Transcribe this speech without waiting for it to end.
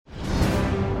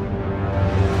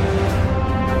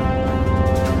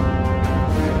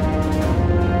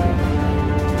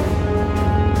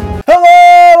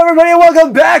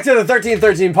Welcome back to the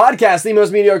 1313 podcast, the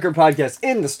most mediocre podcast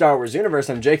in the Star Wars universe.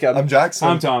 I'm Jacob. I'm Jackson.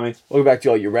 I'm Tommy. Welcome back to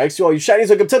all you regs, to all you shinies.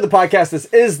 Welcome to the podcast. This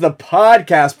is the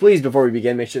podcast. Please, before we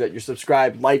begin, make sure that you're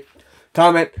subscribed, like,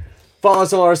 comment, follow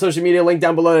us on all our social media. Link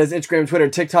down below. That is Instagram, Twitter,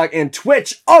 TikTok, and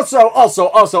Twitch. Also,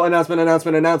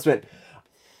 announcement.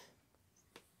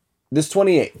 This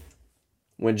 28th,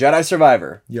 when Jedi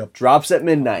Survivor drops at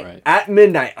midnight,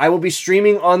 I will be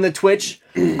streaming on the Twitch.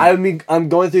 I'm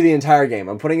going through the entire game.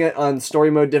 I'm putting it on story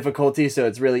mode difficulty, so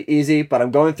it's really easy, but I'm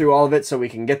going through all of it so we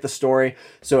can get the story.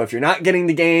 So if you're not getting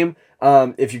the game,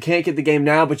 if you can't get the game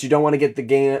now, but you don't want to get the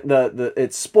game,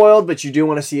 it's spoiled, but you do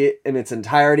want to see it in its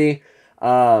entirety,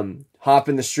 hop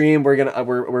in the stream.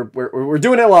 We're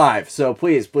doing it live, so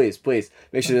please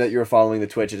make sure that you're following the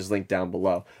Twitch. It is linked down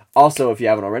below. Also, if you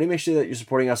haven't already, make sure that you're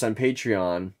supporting us on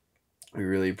Patreon. We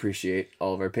really appreciate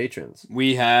all of our patrons.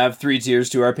 We have 3 tiers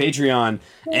to our Patreon,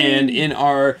 and in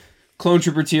our Clone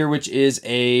Trooper tier, which is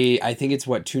I think it's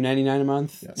 $2.99 a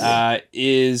month. Yes.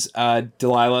 Is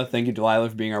Delilah. Thank you, Delilah,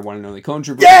 for being our one and only Clone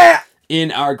Trooper. Yeah. In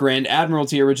our Grand Admiral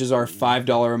tier, which is our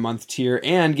 $5 a month tier,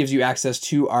 and gives you access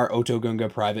to our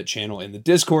Otogunga private channel in the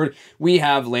Discord, we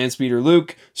have Landspeeder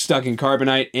Luke, Stuck in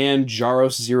Carbonite, and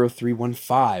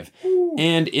Jaros0315.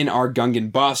 And in our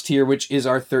Gungan Boss tier, which is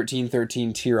our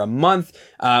 1313 tier a month,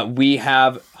 we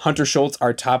have Hunter Schultz,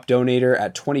 our top donator,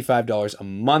 at $25 a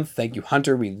month. Thank you,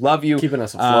 Hunter. We love you. Keeping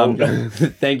us afloat.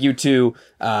 Thank you to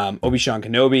Obi-Wan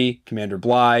Kenobi, Commander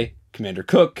Bly, Commander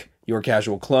Cook, Your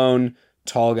Casual Clone,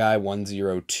 Tall Guy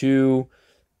 102,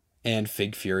 and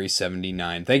Fig Fury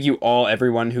 79. Thank you all,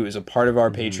 everyone who is a part of our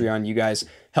Patreon. You guys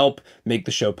help make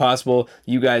the show possible.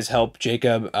 You guys help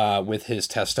Jacob with his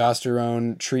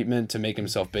testosterone treatment to make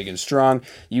himself big and strong.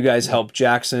 You guys help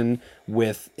Jackson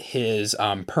with his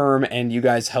perm, and you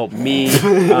guys help me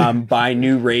buy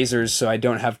new razors so I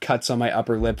don't have cuts on my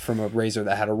upper lip from a razor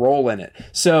that had a roll in it.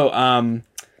 So,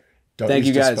 thank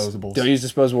you guys. Don't use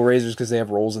disposable razors because they have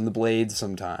rolls in the blades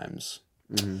sometimes.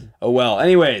 Mm-hmm. Oh well.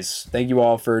 Anyways, thank you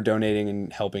all for donating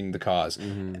and helping the cause.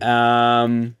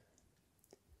 Mm-hmm.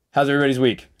 How's everybody's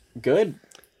week? Good.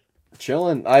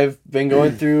 Chilling. I've been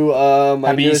going through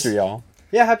my Happy Easter, y'all.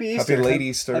 Yeah, happy Easter. Happy late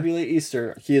Easter. Happy late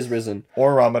Easter. He is risen.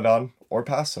 Or Ramadan. Or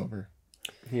Passover.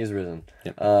 He is risen.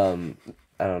 Yep. I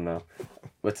don't know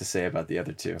what to say about the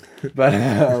other two. But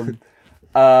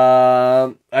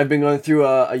I've been going through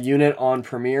a unit on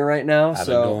Premiere right now. I've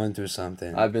been going through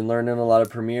something. I've been learning a lot of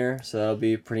Premiere, so that'll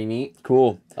be pretty neat.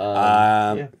 Cool.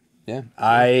 Yeah.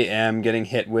 I am getting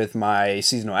hit with my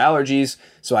seasonal allergies,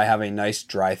 so I have a nice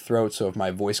dry throat. So if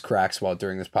my voice cracks while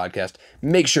during this podcast,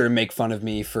 make sure to make fun of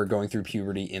me for going through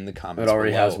puberty in the comments. It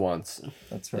already has once.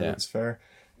 That's fair. Yeah. That's fair.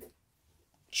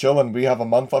 Chilling. We have a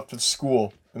month left of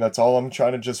school, and that's all I'm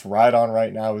trying to just ride on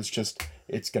right now is just...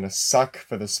 It's going to suck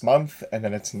for this month, and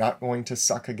then it's not going to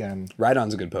suck again.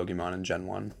 Rhydon's a good Pokemon in Gen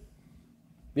 1.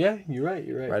 Yeah, you're right.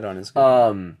 Rhydon is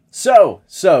good.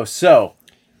 So.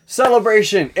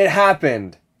 Celebration, it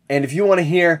happened. And if you want to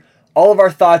hear all of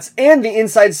our thoughts and the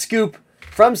inside scoop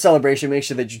from Celebration, make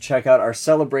sure that you check out our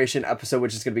Celebration episode,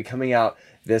 which is going to be coming out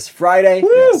this Friday.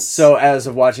 Yes. So as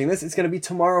of watching this, it's going to be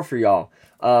tomorrow for y'all.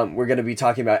 We're going to be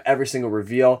talking about every single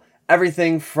reveal,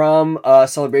 everything from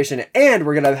Celebration, and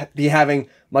we're going to be having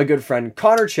my good friend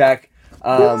Connor Check,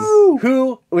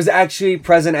 who was actually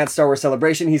present at Star Wars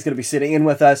Celebration. He's going to be sitting in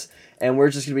with us, and we're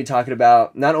just going to be talking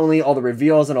about not only all the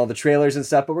reveals and all the trailers and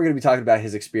stuff, but we're going to be talking about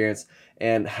his experience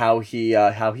and how he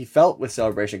felt with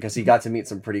Celebration, because he got to meet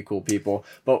some pretty cool people.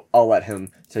 But I'll let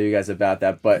him tell you guys about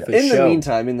that. But in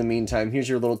the meantime, here's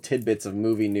your little tidbits of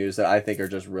movie news that I think are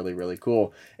just really, really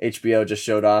cool. HBO just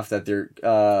showed off that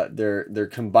they're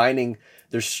combining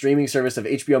their streaming service of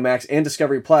HBO Max and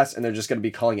Discovery Plus, and they're just going to be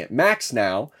calling it Max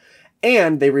now.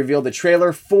 And they revealed the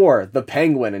trailer for The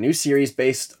Penguin, a new series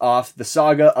based off the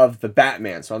saga of the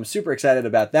Batman. So I'm super excited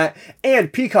about that.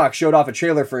 And Peacock showed off a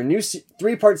trailer for a new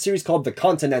 3-part series called The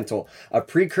Continental, a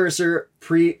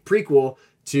prequel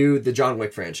to the John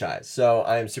Wick franchise. So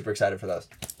I am super excited for those.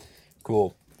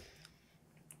 Cool.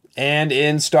 And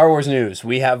in Star Wars news,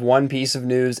 we have one piece of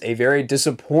news, a very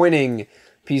disappointing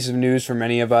piece of news for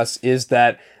many of us, is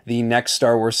that the next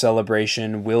Star Wars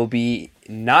Celebration will be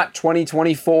not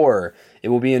 2024. It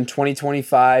will be in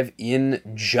 2025 in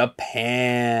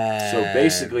Japan. So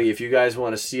basically, if you guys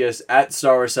want to see us at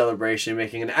Star Wars Celebration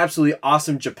making an absolutely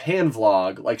awesome Japan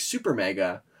vlog, like Super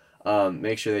Mega,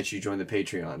 make sure that you join the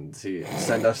Patreon to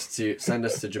send us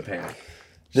to Japan.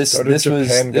 This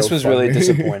was really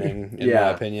disappointing in my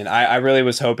opinion. I really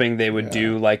was hoping they would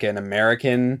do like an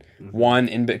American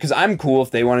one, because I'm cool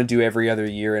if they want to do every other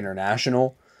year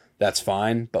international. That's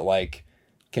fine, but like,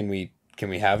 can we can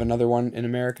we have another one in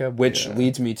America? Which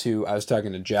leads me to, I was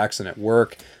talking to Jackson at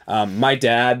work. My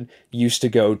dad used to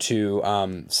go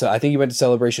to, so I think he went to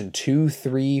Celebration 2,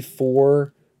 3,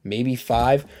 4, maybe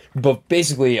 5, but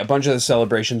basically a bunch of the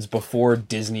celebrations before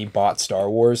Disney bought Star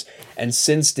Wars. And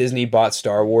since Disney bought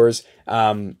Star Wars,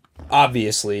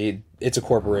 obviously it's a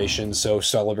corporation, so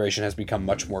Celebration has become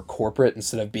much more corporate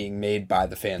instead of being made by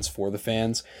the fans for the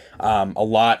fans. A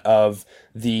lot of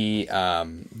the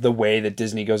way that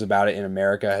Disney goes about it in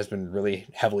America has been really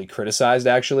heavily criticized,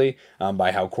 actually,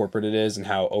 by how corporate it is and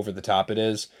how over the top it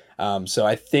is. So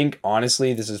I think,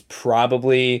 honestly, this is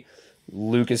probably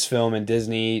Lucasfilm and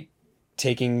Disney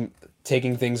taking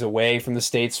things away from the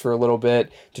States for a little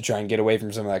bit to try and get away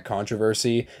from some of that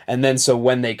controversy. And then so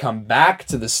when they come back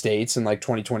to the States in like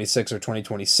 2026 or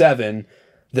 2027,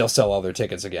 they'll sell all their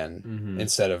tickets again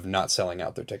instead of not selling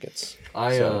out their tickets.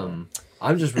 I'm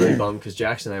just really bummed because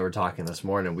Jackson and I were talking this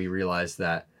morning. We realized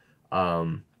that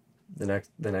the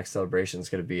next celebration is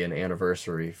going to be an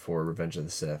anniversary for Revenge of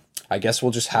the Sith. I guess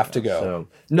we'll just have to go. So,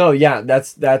 no, yeah,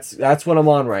 that's what I'm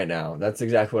on right now. That's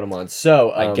exactly what I'm on.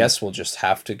 So I guess we'll just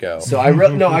have to go. So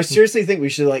I seriously think we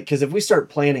should, like, because if we start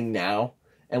planning now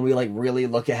and we like really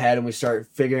look ahead and we start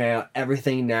figuring out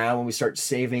everything now and we start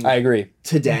saving, I agree,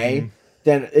 today,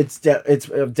 then it's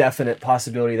a definite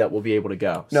possibility that we'll be able to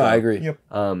go. No, I agree. Yep.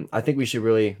 I think we should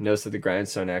really nose to the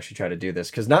grindstone and actually try to do this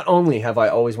because not only have I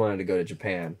always wanted to go to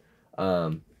Japan.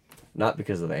 Not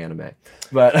because of the anime,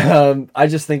 but I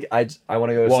just think I want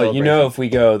to go to Well, you know, if we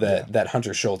go, that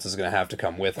Hunter Schultz is going to have to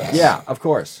come with us. Yeah, of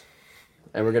course.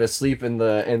 And we're gonna sleep in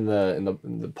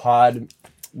the pod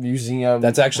museum.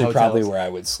 That's actually hotels. probably where I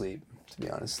would sleep, to be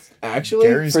honest. Actually,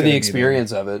 Gary's For gonna the be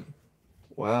experience of it.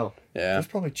 wow. Yeah. There's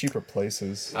probably cheaper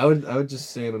places. I would just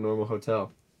stay in a normal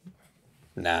hotel.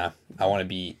 Nah, I want to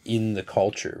be in the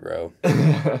culture, bro.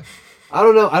 I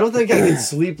don't know. I don't think I could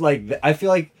sleep like that. I feel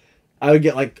like I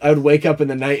would wake up in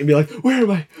the night and be like, where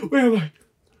am I? Where am I?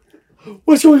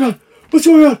 What's going on? What's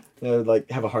going on? And I would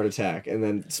like have a heart attack and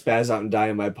then spaz out and die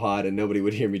in my pod and nobody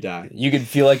would hear me die. You could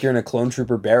feel like you're in a clone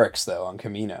trooper barracks, though, on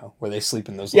Camino, where they sleep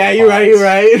in those Yeah, little you're pods. right, you're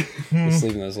right. They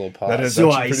sleep in those little pods. That is- So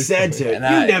actually I pretty said funny. to And her,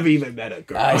 I- you never even met a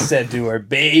girl. I said to her,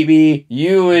 baby,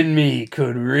 you and me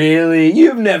could really...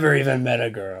 You've never even met a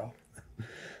girl.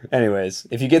 Anyways,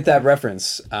 if you get that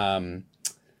reference...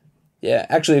 yeah,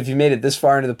 actually, if you made it this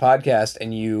far into the podcast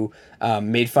and you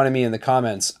made fun of me in the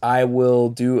comments, I will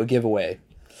do a giveaway.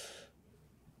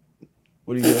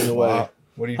 What are you giving away? Wow.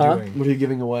 What are you Huh? doing? What are you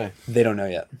giving away? They don't know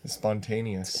yet.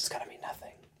 Spontaneous. It's going to be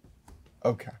nothing.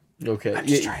 Okay. Okay. I'm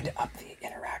just trying to up the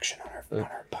interaction on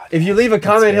our podcast. If you leave a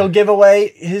comment, he'll give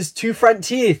away his 2 front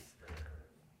teeth.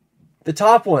 The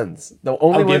top ones. The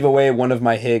only I'll one. give away one of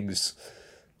my Higgs.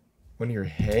 One of your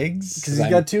Higgs? Because he's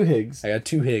got 2 Higgs. I got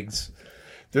 2 Higgs.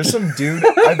 There's some dude,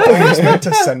 I've always meant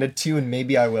to send it to you, and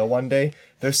maybe I will one day.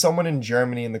 There's someone in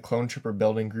Germany in the Clone Trooper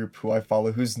building group who I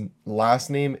follow whose last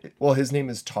name, well, his name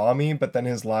is Tommy, but then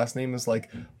his last name is like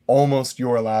almost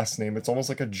your last name. It's almost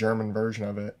like a German version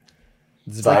of it.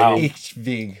 It's Wow. like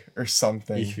Ichvig or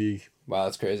something. Wow,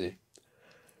 that's crazy.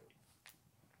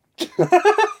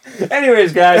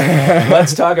 Anyways, guys,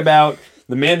 let's talk about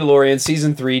The Mandalorian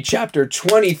Season 3, Chapter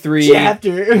 23.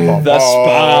 The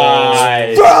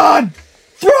Spy.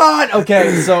 Thrawn!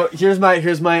 Okay, so here's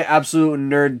my absolute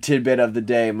nerd tidbit of the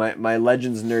day. My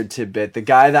Legends nerd tidbit. The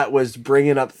guy that was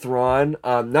bringing up Thrawn,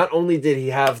 not only did he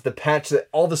have the patch that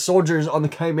all the soldiers on the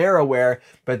Chimera wear,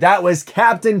 but that was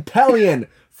Captain Pelion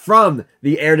from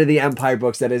the Heir to the Empire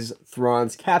books. That is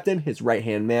Thrawn's captain, his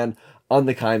right-hand man on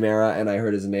the Chimera, and I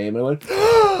heard his name, and I went,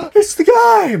 oh, it's the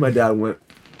guy! My dad went,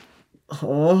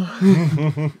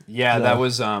 oh. Yeah, that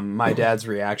was my dad's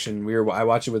reaction. I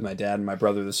watched it with my dad and my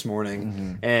brother this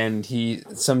morning, and he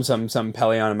some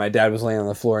Pelion, and my dad was laying on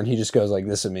the floor, and he just goes like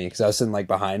this at me because I was sitting like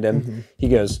behind him. He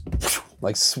goes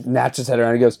like snatched his head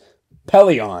around. He goes,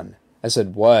 Pelion. I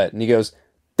said, what? And he goes,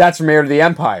 that's from Heir to the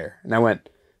Empire. And I went,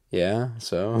 yeah.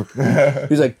 So he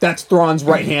was like, that's Thrawn's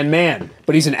right hand man,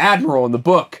 but he's an admiral in the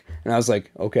book. And I was like,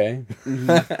 okay.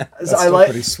 So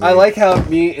I like how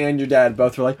me and your dad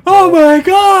both were like, "Oh my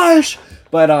gosh!"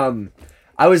 But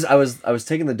I was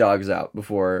taking the dogs out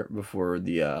before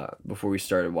we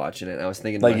started watching it. And I was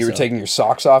thinking to Like you were myself, taking your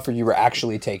socks off, or you were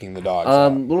actually taking the dogs a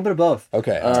out? little bit of both.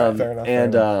 Okay. Fair enough,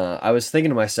 And fair I was thinking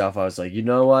to myself, I was like, you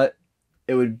know what?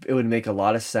 It would make a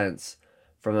lot of sense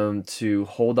for them to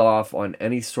hold off on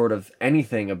any sort of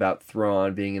anything about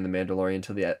Thrawn being in the Mandalorian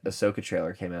until the Ahsoka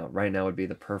trailer came out. Right now would be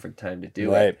the perfect time to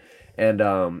do it. And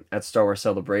at Star Wars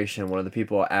Celebration, one of the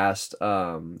people asked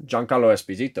Giancarlo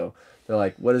Esposito, they're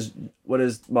like, what does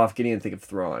Moff Gideon think of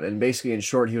Thrawn? And basically, in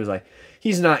short, he was like,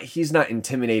 he's not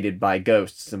intimidated by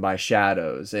ghosts and by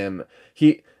shadows, and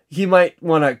he might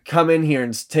want to come in here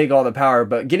and take all the power,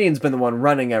 but Gideon's been the one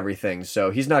running everything,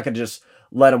 so he's not going to just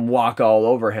let him walk all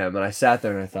over him. And I sat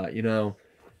there and I thought,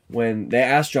 when they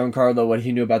asked Giancarlo what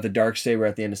he knew about the Darksaber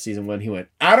at the end of season 1, he went,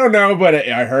 I don't know, but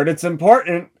I heard it's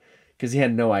important. Because he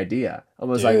had no idea. I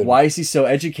was like, why is he so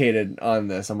educated on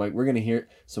this? I'm like, we're going to hear.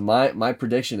 So my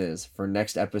prediction is for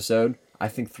next episode, I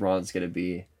think Thrawn's going to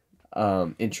be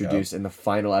introduced in the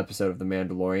final episode of The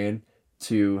Mandalorian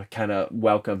to kind of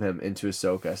welcome him into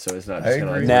Ahsoka. So it's not just going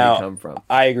to like where he come from.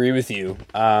 I agree with you.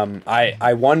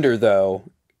 I wonder, though,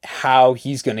 how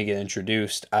he's going to get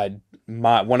introduced.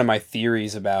 One of my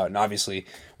theories about, and obviously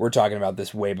we're talking about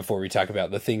this way before we talk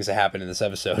about the things that happen in this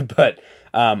episode, but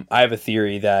I have a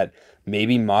theory that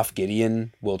maybe Moff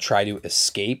Gideon will try to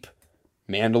escape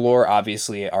Mandalore.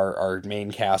 Obviously, our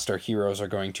main cast, our heroes, are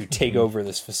going to take over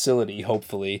this facility,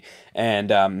 hopefully, and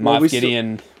Moff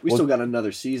Gideon... We still got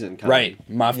another season coming. Right.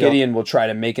 Moff Gideon will try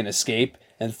to make an escape,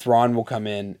 and Thrawn will come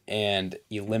in and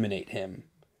eliminate him.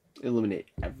 Eliminate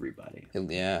everybody.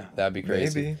 Yeah, that'd be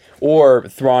crazy. Maybe. Or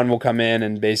Thrawn will come in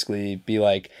and basically be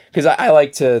like, because I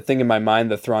like to think in my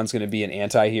mind that Thrawn's going to be an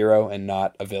anti-hero and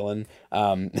not a villain.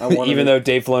 Even though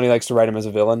Dave Filoni likes to write him as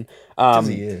a villain. Because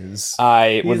he is.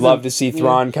 I would love to see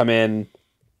Thrawn come in,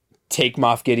 take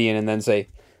Moff Gideon, and then say,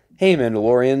 hey,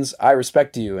 Mandalorians, I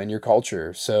respect you and your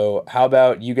culture. So how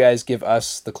about you guys give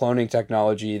us the cloning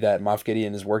technology that Moff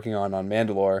Gideon is working on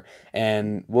Mandalore,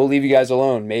 and we'll leave you guys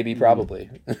alone, maybe, probably.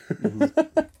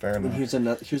 Fair enough. Here's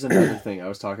another thing I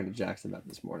was talking to Jackson about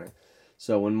this morning.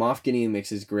 So when Moff Gideon makes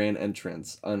his grand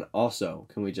entrance, and also,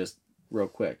 can we just, real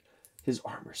quick, his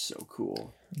armor's so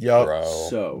cool. Yup.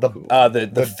 So cool.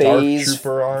 The phase, Dark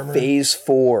Trooper armor? Phase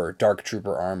 4 Dark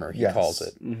Trooper armor, he calls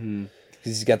it. Mm-hmm.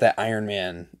 Because he's got that Iron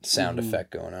Man sound effect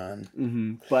going on.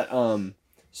 Mm-hmm. But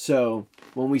so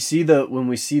when we see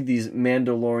these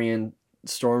Mandalorian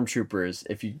stormtroopers,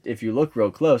 if you look real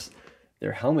close,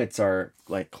 their helmets are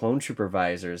like clone trooper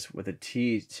visors with a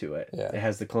T to it. Yeah. It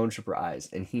has the clone trooper eyes,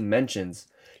 and he mentions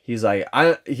he's like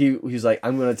I'm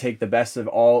gonna take the best of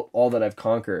all that I've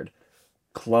conquered,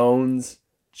 clones,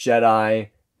 Jedi,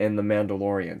 and the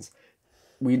Mandalorians.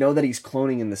 We know that he's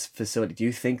cloning in this facility. Do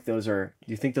you think those are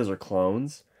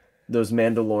clones? Those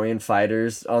Mandalorian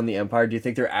fighters on the Empire, do you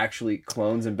think they're actually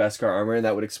clones in Beskar armor, and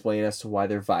that would explain as to why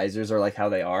their visors are like how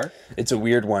they are? It's a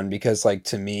weird one because, like,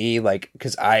 to me, like,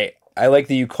 because I like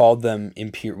that you called them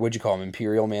what'd you call them?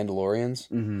 Imperial Mandalorians?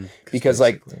 Mm-hmm. Because,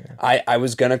 like, I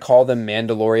was gonna call them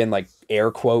Mandalorian, like,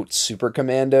 air quote super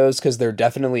commandos, because they're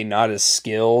definitely not as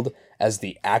skilled as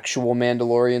the actual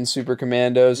Mandalorian super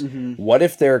commandos. Mm-hmm. What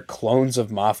if they're clones of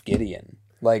Moff Gideon?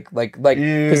 Like,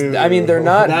 because I mean, they're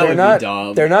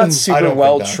not super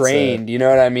well trained. You know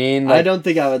what I mean? Like, I don't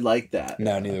think I would like that.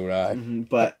 No, neither would I. Mm-hmm.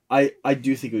 But I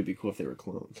do think it would be cool if they were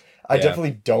clones. I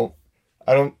definitely don't.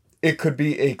 I don't. It could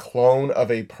be a clone of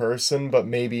a person, but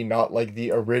maybe not like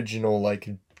the original, like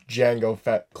Jango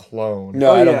Fett clone.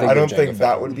 No, I don't think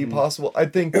that would be possible. I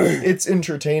think it's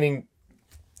entertaining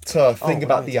to think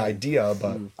about the idea,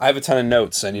 but I have a ton of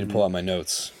notes. I need to pull out my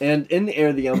notes. And in the Heir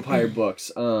of the Empire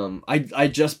books, I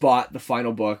just bought the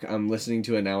final book. I'm listening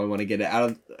to it now. I want to get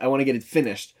it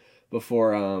finished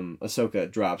before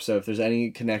Ahsoka drops. So if there's any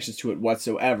connections to it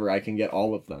whatsoever, I can get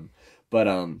all of them. But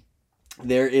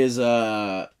there is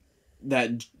that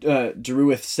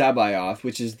Deruith Sabayoth,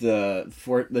 which is the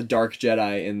Dark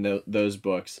Jedi in those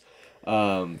books.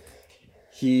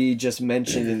 He just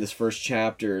mentioned in this first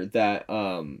chapter that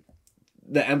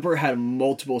the Emperor had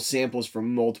multiple samples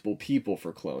from multiple people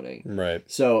for cloning. Right.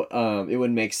 So it would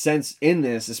make sense in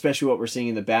this, especially what we're seeing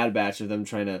in the Bad Batch of them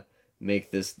trying to make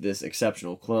this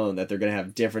exceptional clone, that they're going to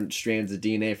have different strands of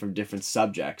DNA from different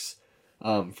subjects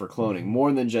for cloning,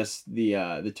 more than just the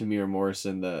Tamir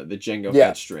Morrison, the Jango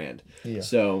Fett strand. Yeah.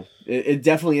 So it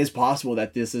definitely is possible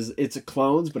that it's a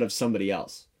clones, but of somebody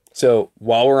else. So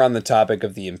while we're on the topic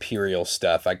of the Imperial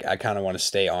stuff, I kind of want to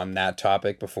stay on that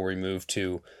topic before we move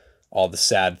to all the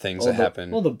sad things that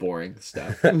happen. All the boring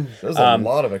stuff. There's a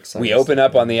lot of exciting We open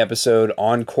up on the episode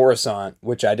on Coruscant,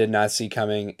 which I did not see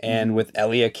coming, and with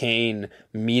Elia Kane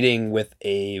meeting with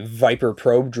a Viper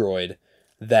probe droid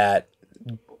that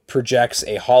projects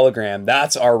a hologram.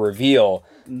 That's our reveal.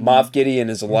 Moff Gideon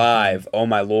is alive. Oh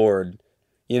my lord.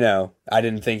 You know, I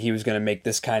didn't think he was going to make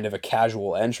this kind of a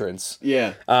casual entrance.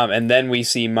 Yeah. And then we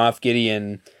see Moff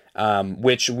Gideon,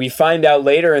 which we find out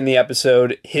later in the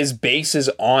episode, his base is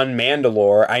on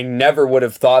Mandalore. I never would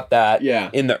have thought that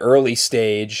in the early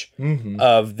stage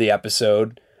of the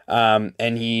episode.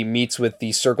 And he meets with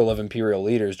the circle of Imperial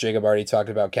leaders. Jacob already talked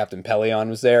about Captain Pelion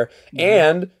was there.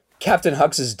 And Captain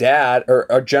Hux's dad,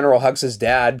 or General Hux's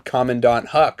dad, Commandant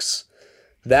Hux.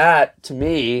 That, to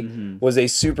me, was a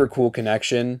super cool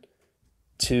connection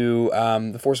to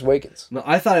The Force Awakens. No,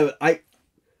 I thought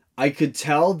I could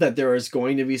tell that there was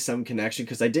going to be some connection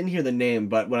because I didn't hear the name,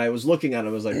 but when I was looking at it,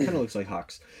 I was like, kind of looks like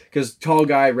Hux. Because tall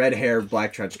guy, red hair,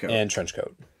 black trench coat. And trench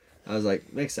coat. I was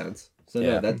like, makes sense. So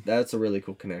Yeah. no, that's a really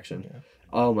cool connection. Yeah.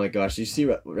 Oh my gosh, you see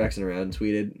what Rexon Around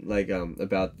tweeted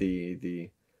about the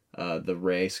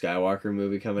Rey Skywalker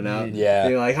movie coming out? Yeah.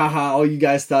 They're like, haha, all you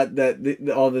guys thought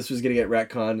that all this was gonna get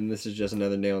retconned and this is just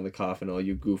another nail in the coffin, all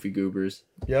you goofy goobers.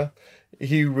 Yeah.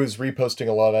 He was reposting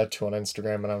a lot of that too on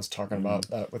Instagram, and I was talking about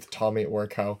that with Tommy at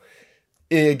work, how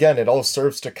it all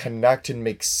serves to connect and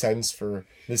make sense for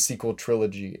the sequel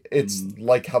trilogy. It's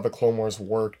like how the Clone Wars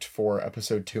worked for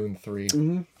episode 2 and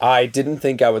 3. I didn't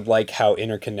think I would like how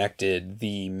interconnected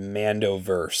the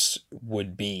Mandoverse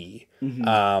would be.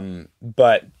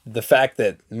 But the fact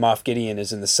that Moff Gideon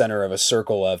is in the center of a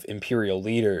circle of Imperial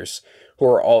leaders who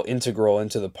are all integral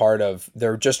into the part of,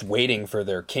 they're just waiting for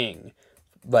their king.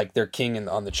 Like their king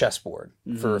on the chessboard.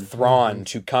 For Thrawn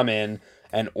to come in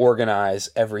and organize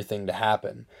everything to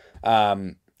happen.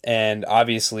 And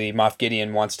obviously Moff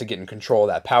Gideon wants to get in control of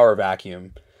that power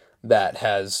vacuum that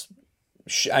has...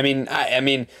 I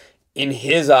mean, in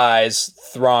his eyes,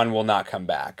 Thrawn will not come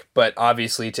back. But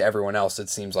obviously to everyone else, it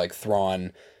seems like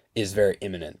Thrawn is very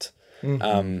imminent.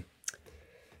 I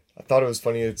thought it was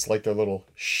funny. It's like their little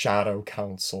shadow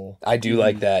council. I do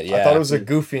like that, yeah. I thought it was a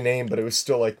goofy name, but it was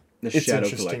still like... The It's Shadow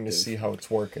interesting Collective. to see how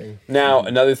it's working. Now,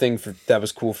 another thing that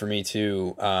was cool for me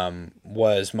too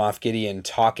was Moff Gideon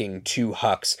talking to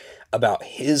Hux about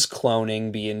his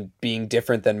cloning being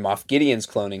different than Moff Gideon's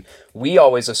cloning. We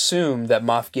always assumed that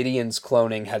Moff Gideon's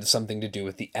cloning had something to do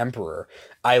with the Emperor.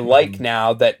 I like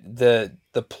now that the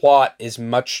plot is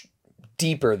much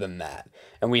deeper than that.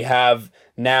 And we have,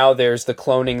 now there's the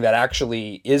cloning that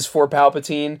actually is for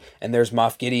Palpatine, and there's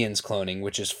Moff Gideon's cloning,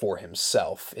 which is for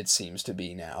himself, it seems to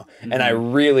be now. And I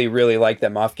really, really like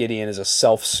that Moff Gideon is a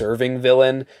self-serving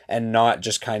villain, and not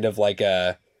just kind of like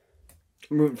a...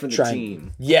 Rooting for the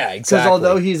team. Yeah, Because exactly.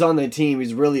 although he's on the team,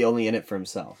 he's really only in it for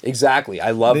himself. Exactly,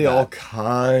 I love They that. all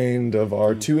kind of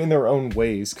are, too, in their own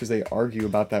ways, because they argue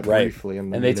about that briefly.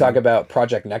 And they talk about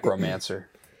Project Necromancer.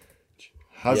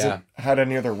 Has it had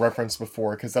any other reference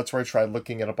before? Because that's where I tried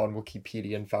looking it up on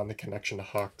Wikipedia and found the connection to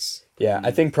Hux. Yeah,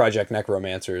 I think Project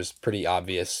Necromancer is pretty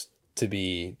obvious to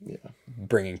be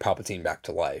bringing Palpatine back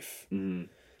to life. And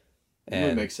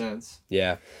And that makes sense.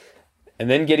 yeah. And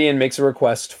then Gideon makes a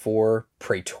request for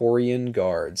Praetorian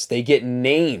Guards. They get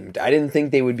named. I didn't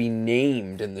think they would be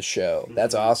named in the show.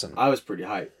 That's awesome. I was pretty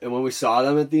hyped. And when we saw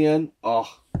them at the end,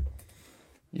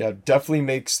 Yeah, definitely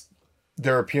makes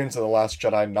their appearance in The Last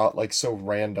Jedi not like so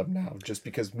random now, just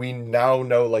because we now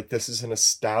know like this is an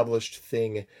established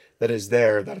thing that is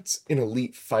there, that it's an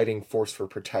elite fighting force for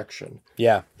protection.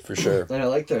 Yeah, for sure. and I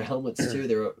like their helmets too.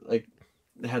 They were like,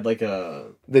 they had like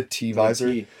a The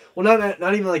T-visor. T. Well,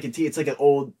 not even like a T. It's like an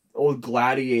old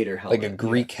gladiator helmet. Like a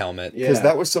Greek helmet. Yeah. Because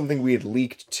that was something we had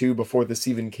leaked too before this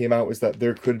even came out, was that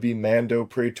there could be Mando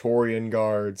Praetorian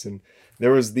Guards, and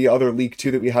there was the other leak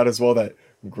too that we had as well, that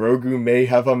Grogu may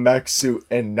have a mech suit,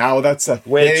 and now that's a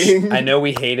Which thing. I know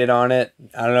we hated on it.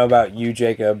 I don't know about you,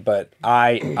 Jacob, but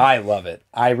I love it.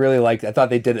 I really liked it. I thought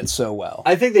they did it so well.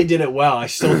 I think they did it well. I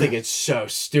still think it's so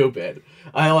stupid.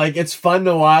 It's fun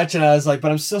to watch, and I was like, but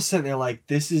I'm still sitting there like,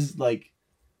 this is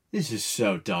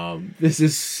so dumb. This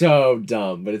is so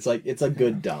dumb, but it's a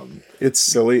good dumb. It's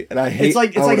silly, and I hate It's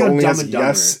like how it how only Dumb has and Dumber.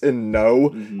 yes and no.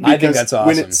 I think Because that's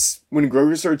awesome. When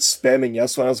Grogu started spamming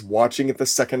yes when I was watching it the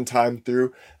second time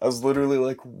through, I was literally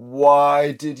like,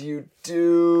 why did you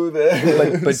do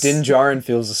this? But Din Djarin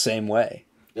feels the same way.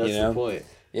 That's you know? the point.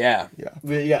 Yeah.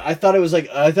 But yeah, I thought it was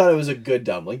a good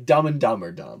dumb, like Dumb and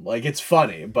Dumber dumb. Like it's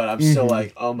funny, but I'm still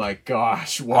like, oh my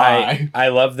gosh, why? I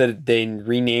love that they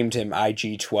renamed him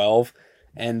IG-12,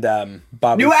 and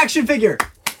Babu New action figure.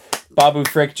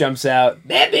 Frick jumps out.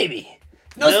 Man, baby.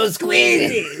 No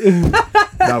squeeze.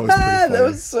 That was pretty funny. That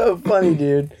was so funny,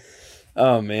 dude.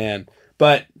 Oh man.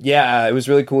 But yeah, it was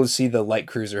really cool to see the light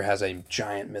cruiser has a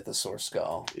giant mythosaur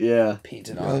skull Yeah,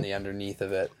 painted on the underneath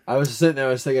of it. I was sitting there.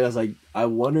 I was thinking, I was like, I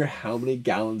wonder how many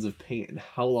gallons of paint and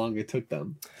how long it took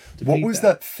them. What was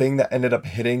that thing that ended up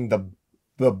hitting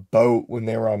the boat when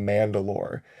they were on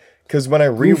Mandalore? Because when I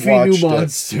Goofy rewatched new it,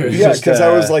 monsters. yeah, Just, because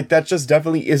I was like, that just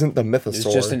definitely isn't the mythosaur.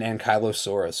 It's just an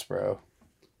ankylosaurus, bro.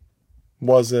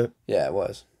 Was it? Yeah, it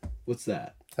was. What's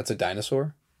that? That's a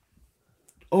dinosaur?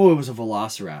 Oh, it was a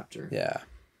velociraptor. Yeah.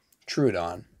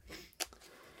 Troodon.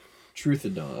 Truth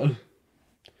and Dawn.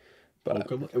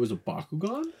 But It was a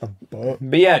Bakugan?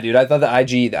 But yeah, dude, I thought the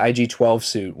IG-12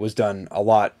 suit was done a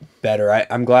lot better.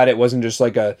 I'm glad it wasn't just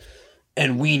like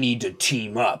and we need to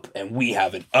team up and we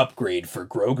have an upgrade for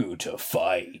Grogu to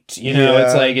fight. You know,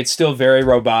 it's like, it's still very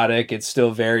robotic. It's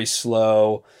still very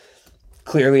slow.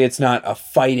 Clearly it's not a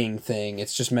fighting thing.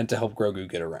 It's just meant to help Grogu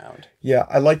get around. Yeah,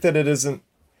 I like that it isn't,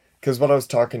 because what I was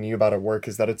talking to you about at work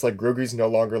is that it's like Grogu's no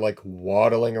longer like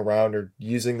waddling around or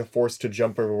using the Force to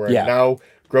jump everywhere. Yeah. Now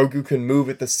Grogu can move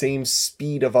at the same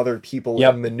speed of other people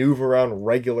and maneuver around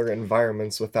regular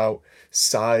environments without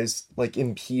size like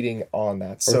impeding on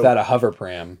that. Or So without a hover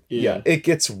pram. yeah, it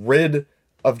gets rid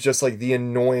of just like the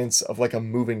annoyance of like a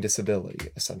moving disability,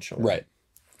 essentially. Right.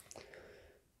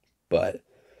 But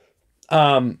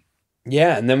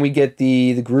yeah, and then we get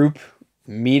the group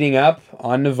meeting up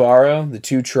on Navarro, the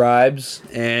two tribes,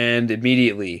 and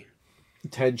immediately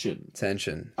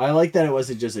tension. I like that it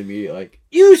wasn't just immediate, like,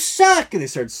 you suck! And they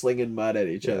start slinging mud at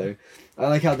each other. I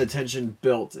like how the tension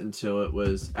built until it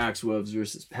was Axe Woves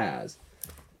versus Paz.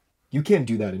 You can't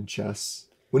do that in chess.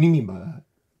 What do you mean by that?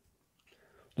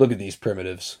 Look at these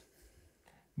primitives.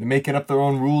 They're making up their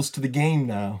own rules to the game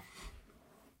now.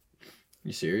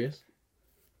 You serious?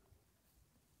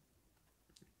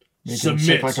 Making it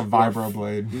shape like a vibro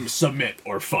blade. Submit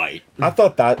or fight. I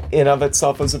thought that in of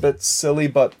itself was a bit silly,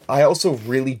 but I also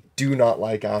really do not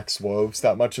like Axe Woves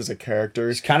that much as a character.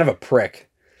 He's kind of a prick.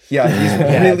 Yeah, he's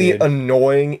really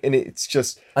annoying, and it's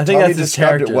just... I think Tommy that's his described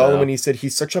character, it well though. when he said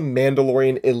he's such a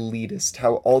Mandalorian elitist,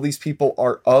 how all these people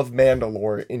are of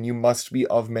Mandalore, and you must be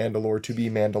of Mandalore to be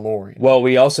Mandalorian. Well,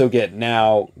 we also get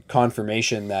now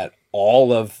confirmation that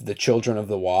all of the Children of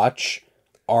the Watch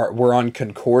were on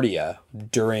Concordia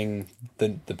during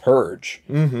the purge,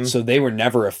 so they were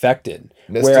never affected.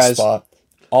 Missed Whereas a spot.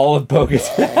 all of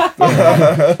Bo-Katan's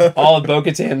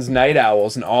Night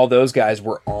Owls and all those guys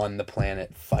were on the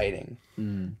planet fighting.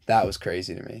 That was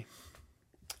crazy to me.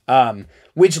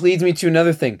 Which leads me to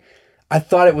another thing. I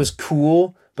thought it was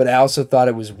cool, but I also thought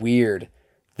it was weird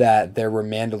that there were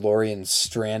Mandalorians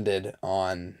stranded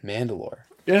on Mandalore.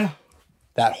 Yeah.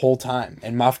 That whole time,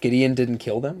 and Moff Gideon didn't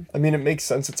kill them. I mean, it makes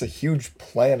sense. It's a huge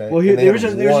planet. Well, and they were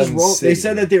have just one they city.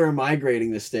 said that they were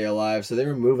migrating to stay alive, so they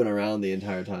were moving around the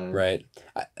entire time. Right.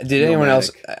 Did anyone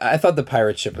else... Nomadic. I thought the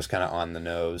pirate ship was kind of on the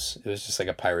nose. It was just like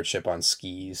a pirate ship on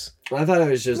skis. I thought it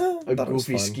was just a thought it was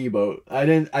goofy fun. ski boat. I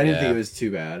didn't Yeah. think it was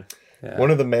too bad. Yeah.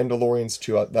 One of the Mandalorians,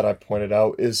 too, that I pointed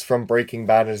out is from Breaking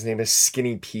Bad, and his name is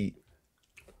Skinny Pete.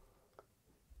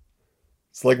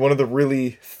 It's like one of the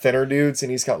really thinner dudes,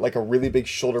 and he's got like a really big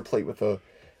shoulder plate with a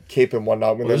cape and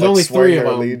whatnot when There's they're like only swearing three of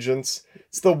their them. allegiance.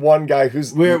 It's the one guy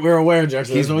who's We're aware,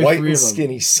 Jackson. he's There's only white three and of them.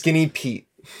 skinny, Skinny Pete.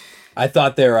 I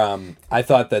thought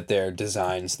that their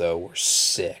designs though were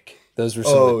sick. Those were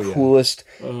some Oh, of the yeah. coolest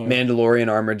Mandalorian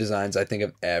armor designs I think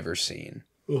I've ever seen.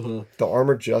 The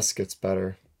armor just gets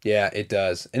better. Yeah, it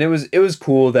does. And it was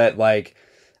cool that like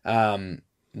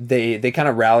they kind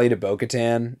of rallied to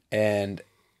Bo-Katan, and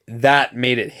that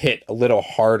made it hit a little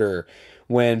harder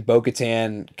when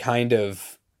Bo-Katan kind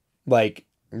of like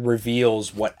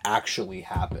reveals what actually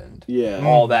happened Yeah.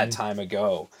 all that time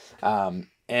ago.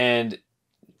 And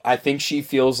I think she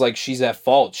feels like she's at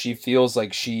fault. She feels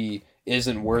like she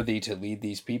isn't worthy to lead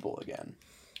these people again.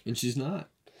 And she's not.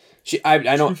 I don't.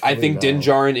 I Truthfully, think no. Din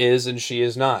Djarin is, and she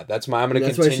is not. That's I'm going to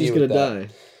That's continue why she's with gonna that.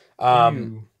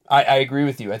 die. I agree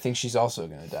with you. I think she's also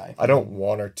going to die. I don't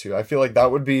want her to. I feel like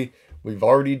that would be... We've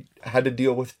already had to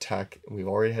deal with Tech, and we've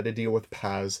already had to deal with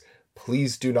Paz.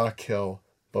 Please do not kill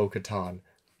Bo-Katan.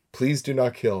 Please do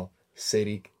not kill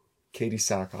Katie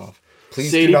Sackhoff.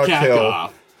 Please do not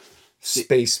kill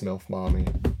Space MILF Mommy.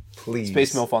 Please.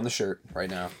 Space MILF on the shirt right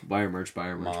now. Buy her merch, buy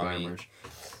her merch, buy her Mommy.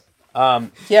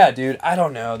 merch. Yeah, dude. I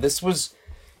don't know. This was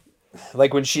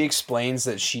like when she explains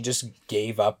that she just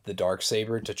gave up the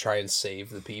Darksaber to try and save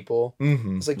the people.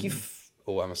 Mm-hmm. It's like I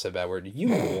almost said a bad word. You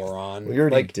moron. We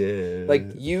already like, did. Like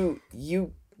you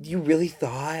really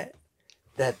thought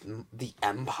that the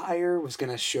Empire was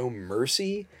gonna show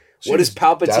mercy? What is She's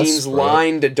Palpatine's desperate.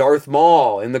 line to Darth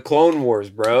Maul in the Clone Wars,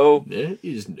 bro? There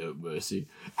is no mercy.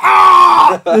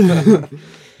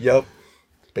 Yep.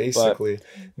 Basically.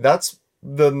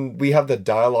 We have the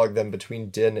dialogue then between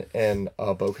Din and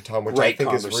Bo-Katan, which I Right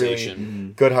think is really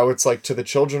conversation. good. How it's like, to the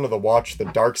Children of the Watch, the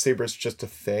Darksaber is just a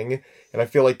thing. And I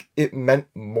feel like it meant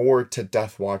more to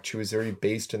Death Watch, who was very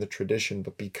based in the tradition,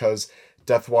 but because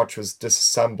Death Watch was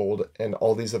disassembled and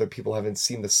all these other people haven't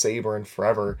seen the saber in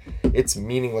forever, it's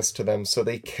meaningless to them. So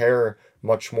they care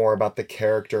much more about the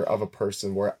character of a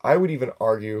person, where I would even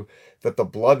argue that the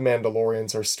Blood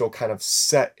Mandalorians are still kind of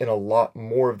set in a lot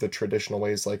more of the traditional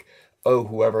ways. Like, oh,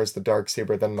 whoever has the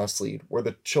Darksaber then must lead. Where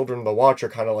the Children of the Watch are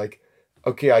kind of like,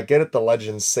 okay, I get it, the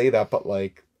legends say that, but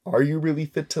like, are you really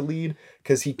fit to lead?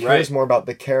 Because he cares more about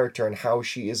the character and how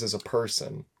she is as a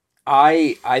person.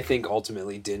 I think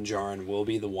ultimately Din Djarin will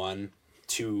be the one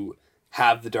to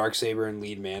have the Darksaber and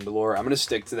lead Mandalore. I'm going to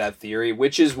stick to that theory,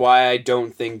 which is why I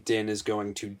don't think Din is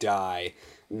going to die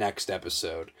next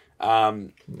episode.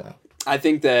 No. I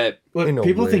think that... What,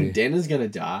 people think Din is going to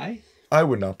die? I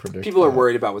would not predict People are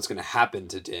worried about what's going to happen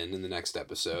to Din in the next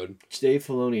episode. Dave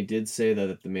Filoni did say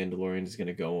that the Mandalorian is going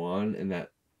to go on and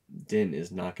that Din is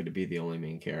not going to be the only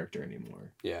main character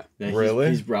anymore. Yeah. That really?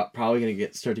 He's probably going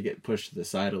to start to get pushed to the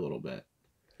side a little bit.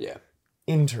 Yeah.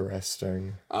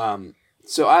 Interesting.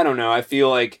 So I don't know. I feel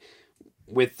like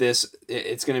with this,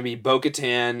 it's going to be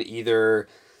Bo-Katan either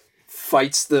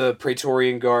fights the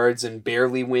Praetorian Guards and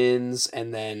barely wins,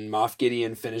 and then Moff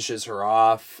Gideon finishes her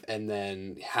off, and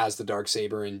then has the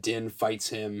Darksaber, and Din fights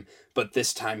him, but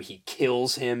this time he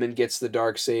kills him and gets the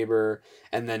Darksaber,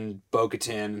 and then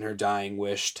Bo-Katan in her dying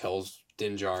wish tells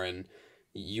Din Djarin,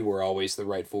 you were always the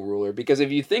rightful ruler. Because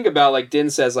if you think about, like, Din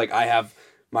says, like, I have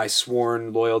my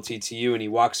sworn loyalty to you, and he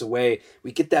walks away,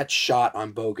 we get that shot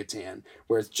on Bo-Katan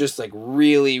where it's just like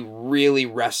really, really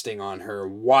resting on her,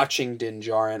 watching Din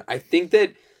Djarin. I think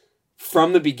that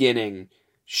from the beginning,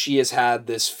 she has had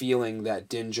this feeling that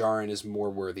Din Djarin is more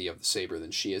worthy of the saber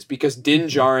than she is, because Din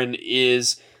Djarin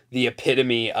is the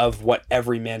epitome of what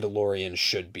every Mandalorian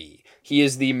should be. He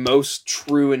is the most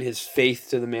true in his faith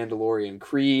to the Mandalorian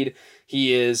creed.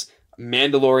 He is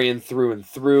Mandalorian through and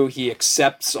through. He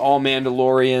accepts all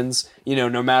Mandalorians, you know,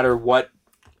 no matter what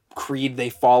creed they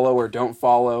follow or don't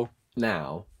follow.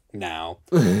 Now. Not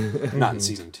in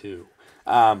season 2.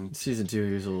 Season 2,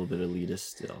 he was a little bit elitist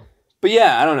still. But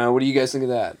yeah, I don't know. What do you guys think of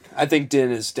that? I think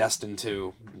Din is destined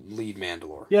to lead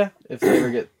Mandalore. Yeah, if they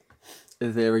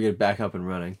ever get back up and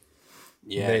running.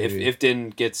 Yeah, if Din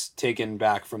gets taken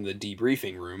back from the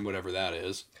debriefing room, whatever that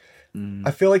is.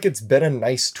 I feel like it's been a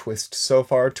nice twist so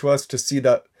far to us to see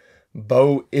that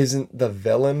Bo isn't the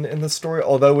villain in the story,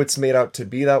 although it's made out to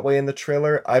be that way in the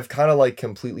trailer. I've kind of like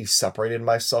completely separated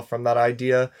myself from that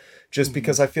idea just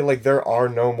because I feel like there are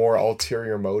no more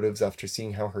ulterior motives after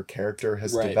seeing how her character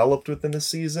has developed within the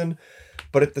season.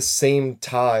 But at the same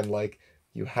time, like,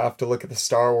 you have to look at the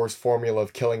Star Wars formula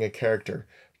of killing a character,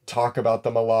 talk about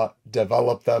them a lot,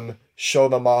 develop them, show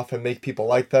them off and make people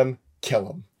like them, kill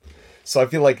them. So I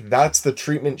feel like that's the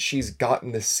treatment she's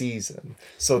gotten this season.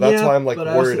 So that's why I'm like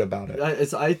worried about it.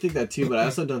 I think that too, but I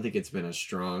also don't think it's been as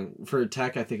strong. For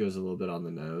Tech, I think it was a little bit on the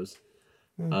nose.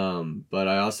 But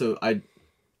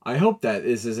I hope that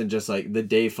this isn't just like the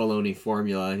Dave Filoni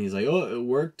formula and he's like, oh, it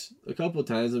worked a couple of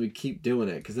times, let me keep doing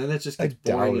it. Because then that just gets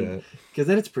boring. Because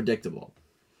then it's predictable.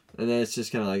 And then it's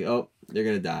just kind of like, oh, they're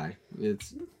going to die.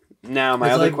 Now, my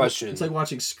other question... It's like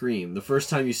watching Scream. The first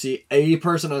time you see a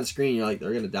person on screen, you're like, they're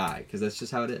going to die. Because that's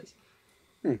just how it is.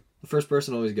 The first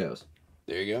person always goes.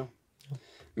 There you go.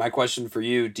 My question for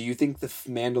you, do you think the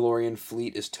Mandalorian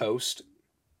fleet is toast?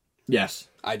 Yes.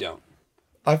 I don't.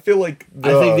 I feel like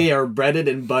I think they are breaded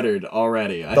and buttered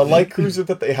already. The light cruiser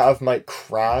that they have might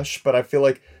crash, but I feel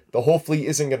like the whole fleet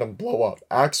isn't going to blow up.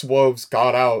 Axe Woves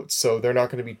got out, so they're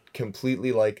not going to be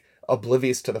completely, like,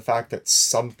 oblivious to the fact that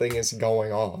something is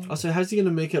going on. Also, how's he going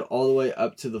to make it all the way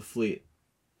up to the fleet?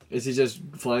 Is he just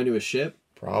flying to a ship?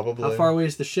 Probably. How far away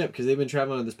is the ship? Because they've been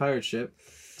traveling on this pirate ship.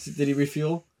 Did he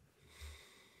refuel?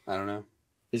 I don't know.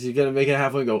 Is he going to make it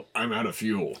halfway and go, I'm out of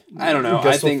fuel? I don't know.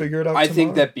 I think we'll figure it out tomorrow.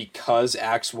 Think that because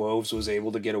Axe Woves was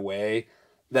able to get away,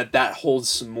 that holds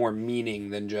some more meaning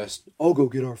than just, oh, go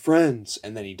get our friends,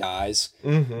 and then he dies.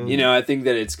 Mm-hmm. You know, I think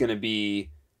that it's going to be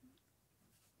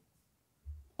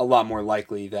a lot more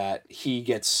likely that he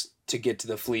gets to get to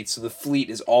the fleet, so the fleet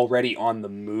is already on the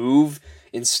move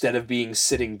instead of being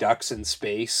sitting ducks in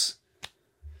space.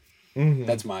 Mm-hmm.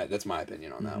 That's my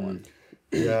opinion on that one.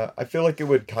 Yeah, I feel like it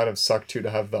would kind of suck too to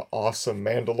have the awesome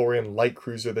Mandalorian light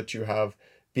cruiser that you have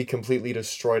be completely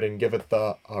destroyed and give it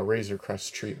the Razor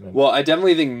Crest treatment. Well, I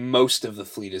definitely think most of the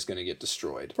fleet is going to get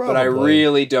destroyed. Probably. But I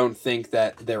really don't think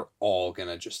that they're all going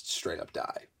to just straight up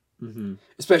die. Mm-hmm.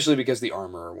 Especially because the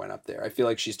Armorer went up there. I feel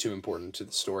like she's too important to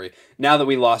the story. Now that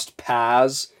we lost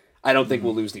Paz, I don't think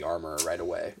we'll lose the Armorer right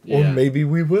away. Yeah. Or maybe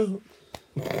we will.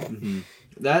 Mm-hmm.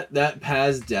 That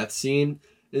Paz death scene,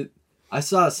 I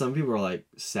saw some people were like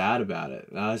sad about it.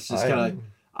 I was just kind of like,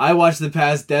 I watched the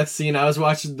Paz death scene. I was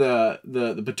watching the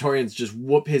Praetorians just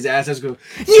whoop his ass. I was going,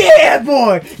 yeah,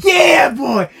 boy,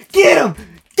 get him.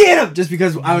 Just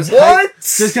because I was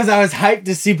hyped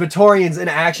to see Praetorians in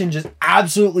action just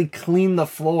absolutely clean the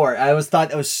floor. I always thought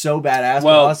that was so badass,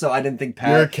 but also I didn't think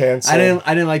Paz. You're canceled.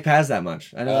 I didn't like Paz that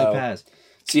much. I didn't like Paz.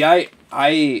 See, I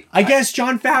guess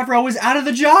Jon Favreau is out of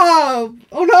the job.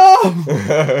 Oh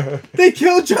no! They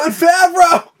killed Jon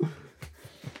Favreau.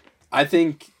 I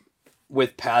think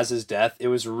with Paz's death, it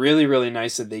was really, really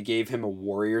nice that they gave him a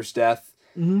warrior's death.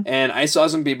 Mm-hmm. And I saw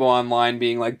some people online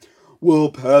being like, well,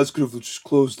 Paz could have just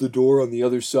closed the door on the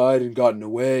other side and gotten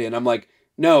away. And I'm like,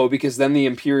 no, because then the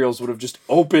Imperials would have just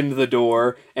opened the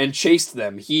door and chased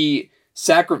them.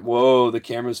 Whoa, the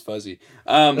camera's fuzzy.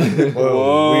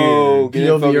 Whoa, weird.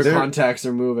 POV, your contacts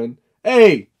are moving.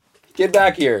 Hey! Get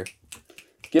back here.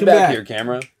 Get back here,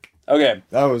 camera. Okay.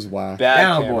 That was whack. Bad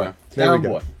Down, camera. boy. Down,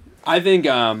 boy. I think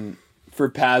for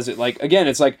Paz,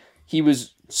 it's like he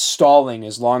was stalling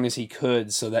as long as he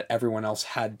could so that everyone else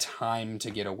had time to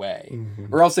get away.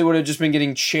 Mm-hmm. Or else they would have just been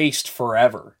getting chased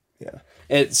forever. Yeah.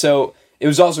 So it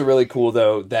was also really cool,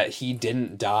 though, that he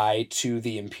didn't die to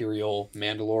the Imperial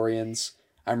Mandalorians.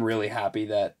 I'm really happy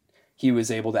that he was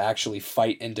able to actually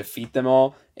fight and defeat them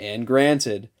all. And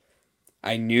granted,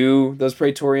 I knew those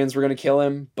Praetorians were going to kill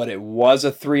him, but it was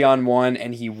a 3-on-1,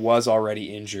 and he was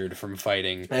already injured from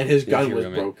fighting. And his gun was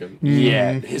broken.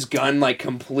 Yeah, his gun, like,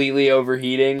 completely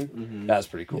overheating. Mm-hmm. That was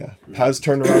pretty cool. Yeah. Paz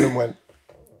turned around and went,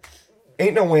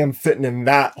 ain't no way I'm fitting in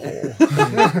that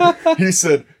hole. He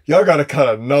said, y'all gotta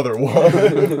cut another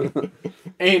one.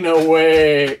 Ain't no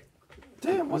way.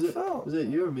 Damn, what fell? Was it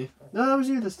you or me? No, it was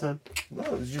you this time. No,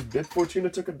 it was just Bit Fortuna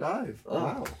took a dive. Oh.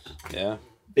 Wow. Yeah.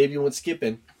 Baby went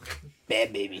skipping.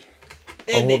 Bad baby.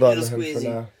 I'll hold on to him for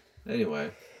now.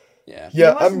 Anyway. Yeah.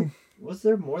 Yeah, Was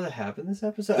there more that happened this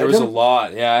episode? There was a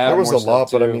lot. Yeah, there was a lot,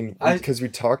 but I too. mean, because we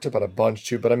talked about a bunch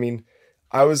too, but I mean,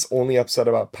 I was only upset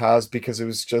about Paz because it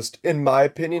was just, in my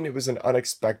opinion, it was an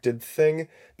unexpected thing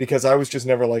because I was just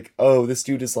never like, oh, this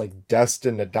dude is like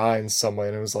destined to die in some way.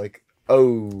 And it was like,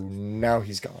 oh, now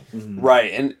he's gone. Mm-hmm.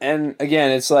 Right. And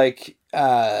again, it's like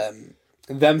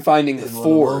them finding the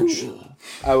forge.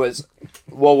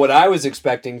 What I was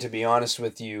expecting, to be honest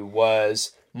with you,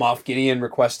 was Moff Gideon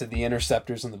requested the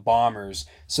interceptors and the bombers,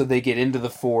 so they get into the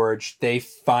forge, they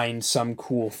find some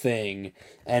cool thing,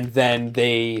 and then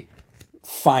they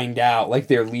find out, like,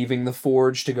 they're leaving the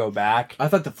forge to go back. I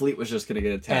thought the fleet was just gonna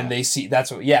get attacked. And they see, I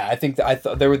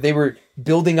thought they were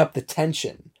building up the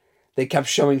tension. They kept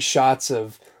showing shots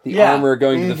of the armor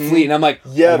going to the fleet, and I'm like,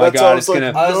 yeah, oh my god, it's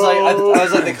gonna. I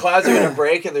was like, the clouds are gonna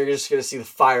break, and they're just gonna see the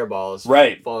fireballs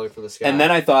falling from the sky. And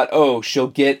then I thought, oh, she'll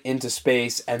get into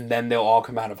space, and then they'll all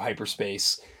come out of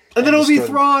hyperspace, and then it'll be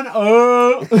Thrawn.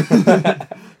 I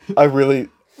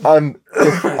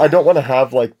don't want to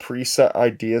have like preset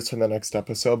ideas for the next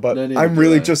episode, but I'm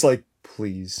really just like,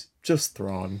 please, just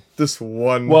Thrawn this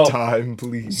one time,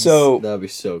 please. So that'd be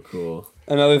so cool.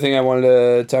 Another thing I wanted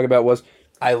to talk about was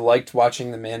I liked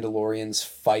watching the Mandalorians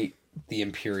fight the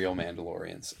Imperial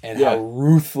Mandalorians and how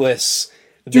ruthless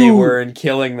they were in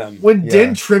killing them. When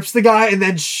Din trips the guy and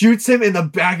then shoots him in the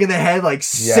back of the head like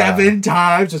 7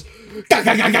 times, just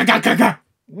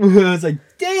it's like,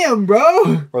 damn,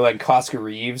 bro. Or like Koska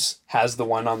Reeves has the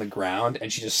one on the ground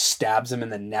and she just stabs him in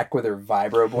the neck with her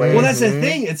vibro blade. Well, that's the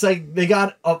thing. It's like they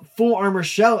got a full armor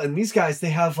shell, and these guys,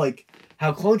 they have like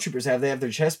how clone troopers have. They have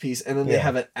their chest piece, and then they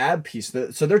have an ab piece.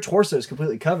 So their torso is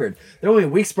completely covered. Their only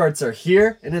weak spots are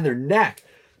here and in their neck.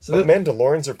 So the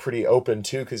Mandalorians are pretty open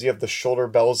too, because you have the shoulder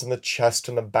bells and the chest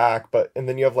and the back, and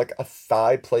then you have like a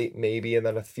thigh plate maybe, and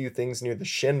then a few things near the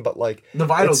shin, but like the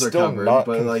vitals it's are still covered, not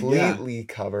but completely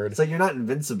covered. It's like you're not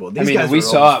invincible. These I mean, guys we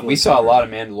saw a lot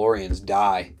of Mandalorians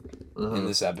die in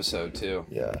this episode too.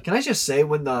 Yeah. Can I just say,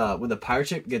 when the pirate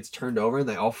ship gets turned over and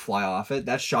they all fly off it,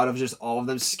 that shot of just all of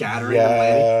them scattering and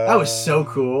landing, that was so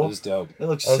cool. It was dope. It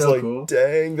looks so cool.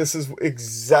 Dang, this is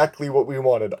exactly what we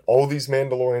wanted. All these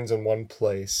Mandalorians in one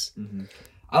place. Mm-hmm.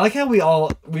 I like how we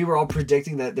were all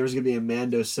predicting that there was going to be a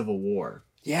Mando Civil War.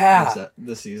 Yeah.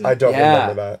 This season. I don't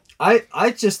remember that. I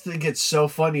just think it's so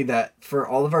funny that for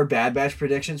all of our Bad Batch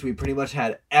predictions, we pretty much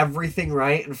had everything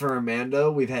right, and for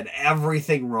Mando, we've had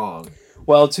everything wrong.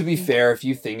 Well, to be fair, if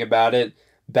you think about it,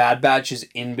 Bad Batch is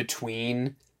in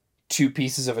between two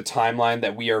pieces of a timeline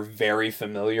that we are very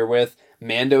familiar with.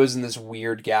 Mando is in this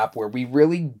weird gap where we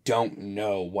really don't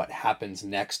know what happens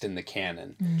next in the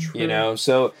canon. True. You know?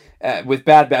 So with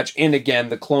Bad Batch, and again,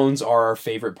 the clones are our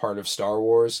favorite part of Star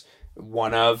Wars.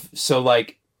 So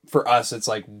like for us, it's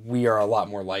like we are a lot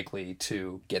more likely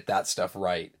to get that stuff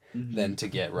right than to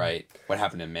get right what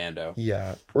happened in Mando.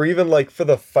 Yeah. Or even like for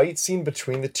the fight scene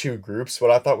between the two groups, what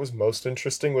I thought was most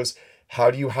interesting was how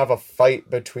do you have a fight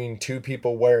between two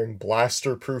people wearing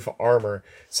blaster-proof armor?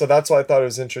 So that's why I thought it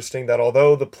was interesting that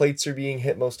although the plates are being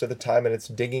hit most of the time and it's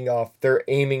digging off, they're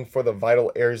aiming for the vital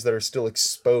areas that are still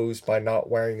exposed by not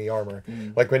wearing the armor.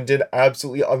 Like when Din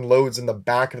absolutely unloads in the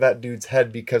back of that dude's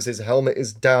head because his helmet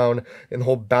is down and the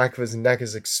whole back of his neck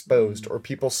is exposed. Or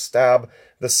people stab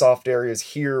the soft areas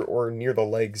here or near the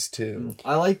legs too.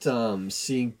 I liked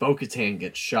seeing Bo-Katan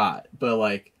get shot, but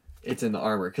like it's in the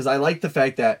armor. Because I like the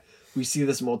fact that we see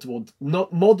this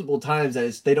multiple times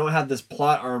that they don't have this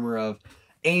plot armor of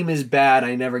aim is bad,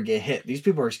 I never get hit. These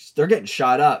people they're getting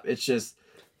shot up. It's just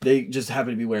they just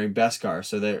happen to be wearing Beskar,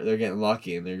 so they're getting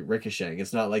lucky and they're ricocheting.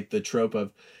 It's not like the trope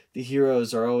of the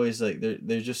heroes are always like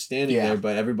they're just standing there,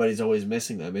 but everybody's always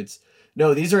missing them. It's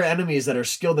no, these are enemies that are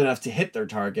skilled enough to hit their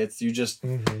targets. You just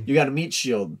you got a meat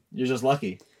shield. You're just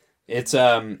lucky. It's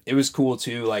it was cool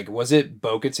too. Like, was it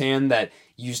Bo-Katan that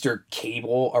used her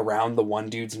cable around the one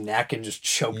dude's neck and just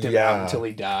choked him out until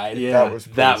he died? Yeah,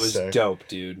 that was dope,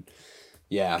 dude.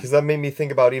 Yeah, because that made me think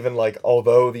about even like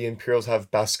although the Imperials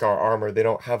have Beskar armor, they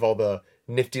don't have all the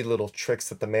nifty little tricks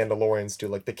that the Mandalorians do,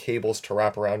 like the cables to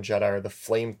wrap around Jedi or the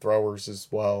flamethrowers as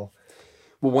well.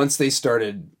 Well, once they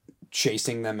started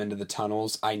chasing them into the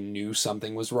tunnels, I knew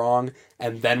something was wrong.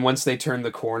 And then once they turned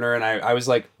the corner and I was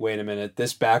like, wait a minute,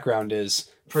 this background is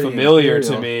pretty familiar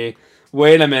to me.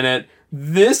 Wait a minute.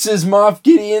 This is Moff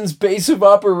Gideon's base of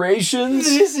operations?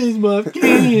 This is Moff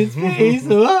Gideon's base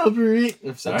of operations.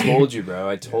 I'm sorry. I told you, bro.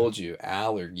 I told you.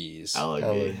 Allergies.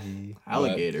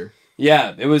 Alligator.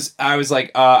 Yeah, it was, I was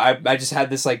like, I just had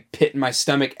this like pit in my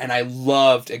stomach and I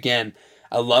loved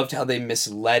how they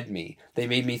misled me. They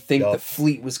made me think the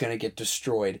fleet was going to get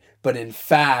destroyed. But in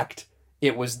fact,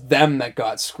 it was them that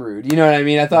got screwed. You know what I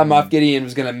mean? I thought Moff Gideon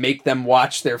was going to make them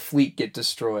watch their fleet get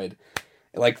destroyed.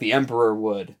 Like the Emperor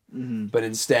would. But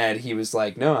instead, he was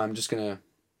like, no, I'm just going to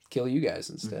kill you guys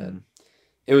instead.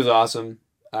 It was awesome.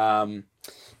 And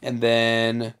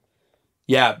then,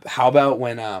 yeah, how about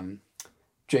when...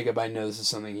 Jacob, I know this is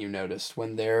something you noticed.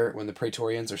 When the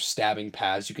Praetorians are stabbing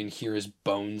Paz, you can hear his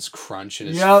bones crunch in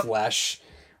his flesh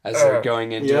as they're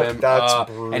going into him. That's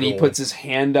brutal. And he puts his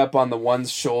hand up on the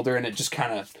one's shoulder and it just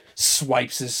kind of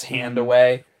swipes his hand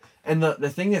away. And the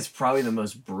thing that's probably the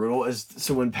most brutal is,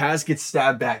 so when Paz gets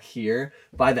stabbed back here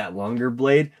by that longer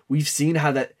blade, we've seen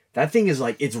how that thing is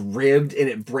like, it's ribbed and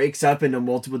it breaks up into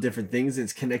multiple different things and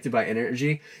it's connected by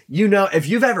energy. You know, if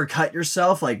you've ever cut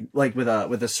yourself like with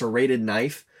a serrated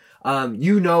knife,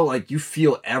 you know, like you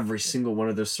feel every single one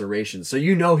of those serrations. So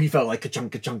you know he felt like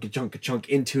ka-chunk, ka-chunk, ka-chunk, ka-chunk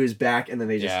into his back, and then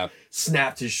they just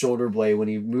snapped his shoulder blade when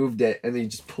he moved it, and then he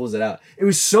just pulls it out. It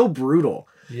was so brutal.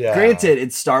 Yeah. Granted,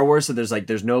 it's Star Wars, so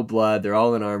there's no blood. They're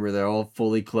all in armor. They're all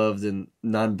fully clothed in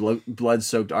non-blood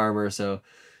soaked armor. So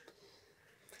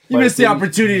you missed the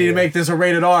opportunity to make this a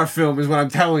rated R film, is what I'm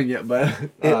telling you.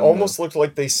 But it almost looked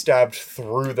like they stabbed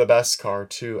through the Beskar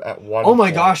too at one. Oh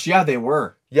my gosh, yeah, they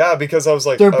were. Yeah, because I was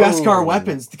like, they're Beskar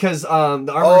weapons, because the armor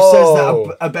says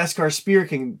that a Beskar spear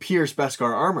can pierce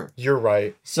Beskar armor. You're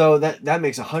right. So that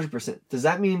makes 100%. Does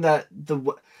that mean that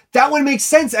that would make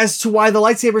sense as to why the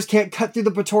lightsabers can't cut through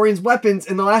the Praetorians' weapons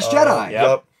in The Last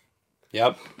Jedi?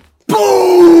 Yep.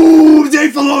 Boom!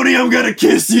 Dave Filoni, I'm gonna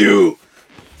kiss you!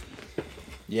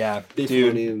 Yeah, Dave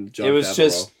dude, it was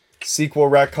just... Sequel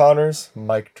retconners,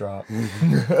 mic drop.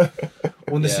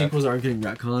 When the sequels aren't getting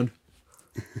retconned.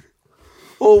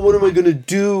 Oh, what am I gonna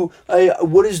do?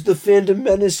 What is the Phantom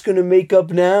Menace gonna make up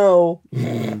now?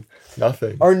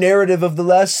 Nothing. Our narrative of the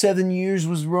last 7 years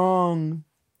was wrong.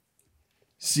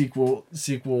 Sequel.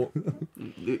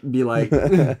 Be like,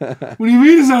 what do you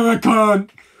mean it's not retcon?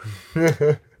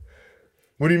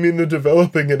 What do you mean they're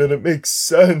developing it and it makes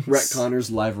sense?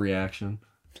 Retconner's live reaction.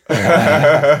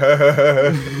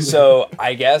 So,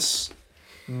 I guess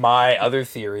my other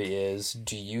theory is,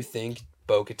 do you think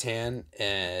Bo-Katan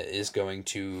is going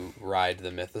to ride the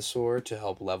Mythosaur to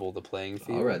help level the playing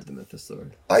field? I'll ride the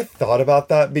Mythosaur. I thought about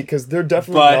that because they're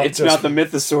definitely But it's not the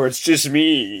Mythosaur, it's just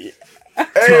me.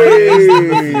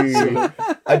 Hey!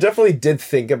 I definitely did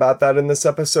think about that in this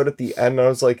episode at the end. I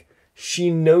was like, she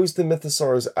knows the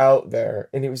Mythosaur is out there,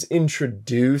 and it was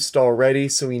introduced already,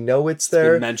 so we know it's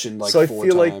there. Been mentioned like so 4 I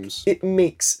feel times. like it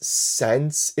makes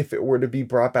sense if it were to be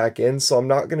brought back in. So I'm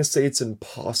not gonna say it's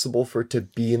impossible for it to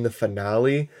be in the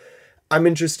finale. I'm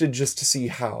interested just to see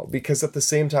how, because at the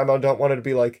same time, I don't want it to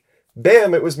be like,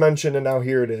 bam, it was mentioned and now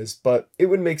here it is. But it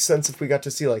would make sense if we got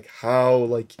to see like how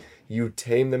like you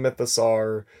tame the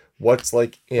Mythosaur. What's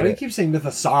like in Why do it? you keep saying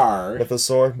Mythosaur?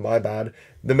 Mythosaur, my bad.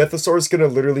 The Mythosaur is gonna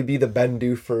literally be the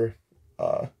Bendu for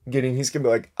Gideon. He's gonna be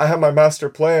like, I have my master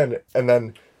plan, and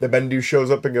then the Bendu shows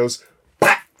up and goes,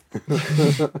 "Bah!"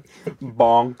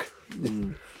 Bonk.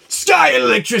 Sky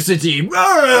electricity!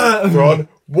 Thrawn,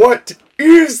 what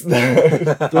is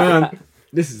that? Thrawn,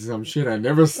 this is some shit I've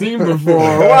never seen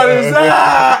before. What is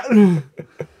that?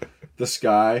 The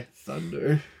sky.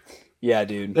 Thunder. Yeah,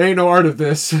 dude. There ain't no art of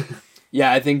this.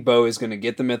 Yeah, I think Bo is going to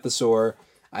get the Mythosaur.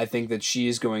 I think that she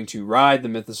is going to ride the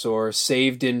Mythosaur,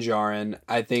 save Din Djarin.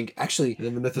 I think, actually, And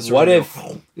then the Mythosaur what will if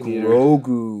go in the air.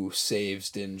 Grogu saves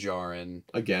Din Djarin?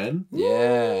 Again?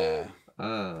 Yeah.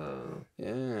 Yeah.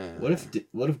 Yeah. What if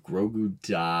Grogu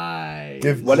died?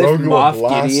 Give What if Grogu Moff a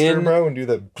blaster, Gideon- bro, and do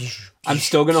the... I'm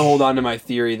still going to hold on to my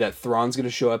theory that Thrawn's going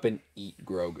to show up and eat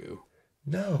Grogu.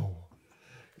 No.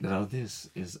 Now this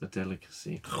is a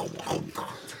delicacy.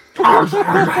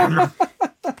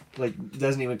 Like,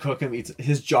 doesn't even cook him. Eats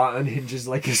his jaw unhinges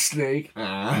like a snake.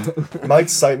 My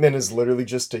excitement is literally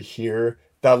just to hear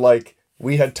that, like,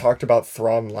 we had talked about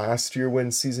Thrawn last year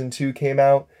when season 2 came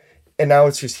out, and now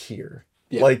it's just here.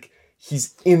 Yeah. Like,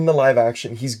 he's in the live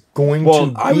action. He's going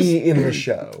Well, to be in the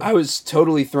show. I was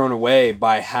totally thrown away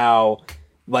by how,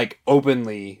 like,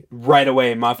 openly, right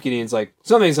away, Moff Gideon's like,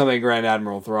 something, Grand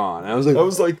Admiral Thrawn. And I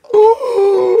was like,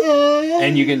 oh!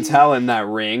 and you can tell in that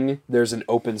ring, there's an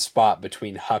open spot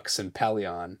between Hux and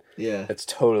Pelion. Yeah. That's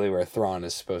totally where Thrawn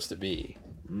is supposed to be.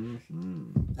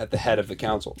 At the head of the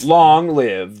council. Long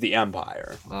live the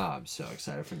Empire. I'm so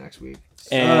excited for next week.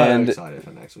 So And- excited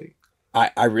for next week.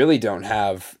 I really don't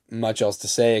have much else to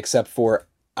say except for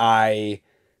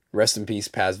rest in peace,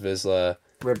 Paz Vizsla.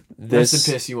 Rest This-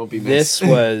 in piss, you won't be missed. This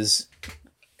was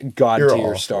God You're tier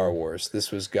awful. Star Wars.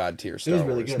 This was God tier Star was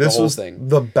really Wars. good. The This whole was thing.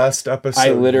 the best episode.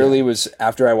 I literally was,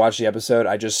 after I watched the episode,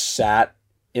 I just sat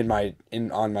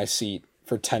on my seat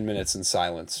for 10 minutes in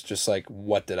silence. Just like,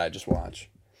 what did I just watch?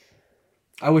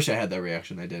 I wish I had that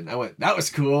reaction. I didn't. I went, that was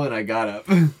cool, and I got up.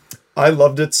 I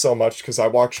loved it so much because I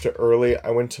watched it early. I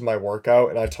went to my workout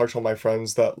and I talked to all my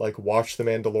friends that like watched The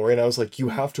Mandalorian. I was like, you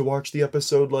have to watch the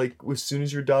episode like as soon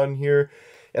as you're done here.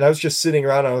 And I was just sitting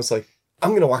around and I was like,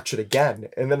 I'm going to watch it again.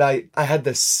 And then I had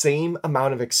the same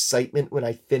amount of excitement when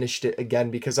I finished it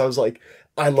again because I was like,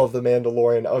 I love The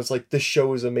Mandalorian. I was like, this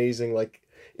show is amazing. Like,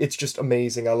 it's just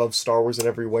amazing. I love Star Wars in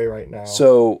every way right now.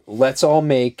 So let's all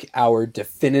make our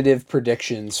definitive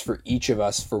predictions for each of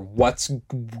us for what's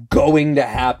going to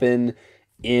happen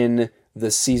in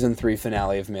the season 3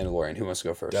 finale of Mandalorian. Who wants to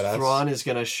go first? Deadass. Thrawn is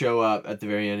gonna show up at the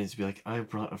very end. He's gonna be like, "I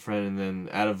brought a friend," and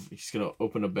then he's gonna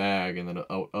open a bag, and then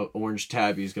a orange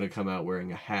tabby is gonna come out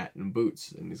wearing a hat and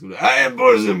boots, and he's gonna, "I am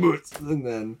Puss in Boots," and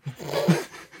then,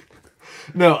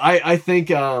 no, I think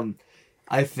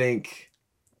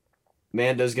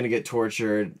Mando's gonna get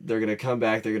tortured. They're gonna come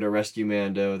back. They're gonna rescue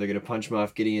Mando. They're gonna punch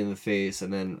Moff Gideon in the face,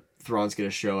 and then Thrawn's gonna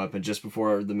show up. And just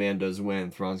before the Mandos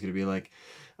win, Thrawn's gonna be like,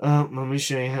 "Let me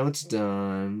show you how it's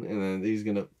done," and then he's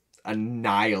gonna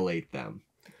annihilate them.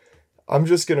 I'm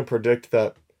just going to predict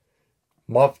that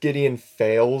Moff Gideon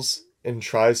fails and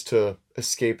tries to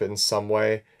escape in some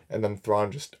way, and then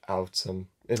Thrawn just outs him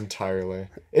entirely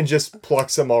and just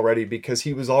plucks him already because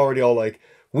he was already all like,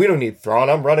 we don't need Thrawn.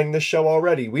 I'm running this show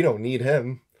already. We don't need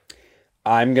him.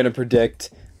 I'm going to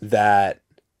predict that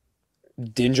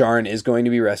Din Djarin is going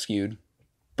to be rescued.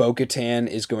 Bo-Katan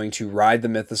is going to ride the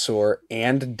Mythosaur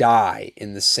and die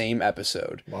in the same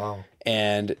episode. Wow.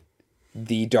 And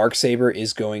the Darksaber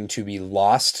is going to be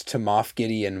lost to Moff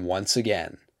Gideon once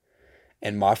again.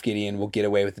 And Moff Gideon will get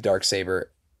away with the Darksaber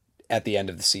at the end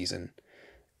of the season.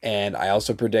 And I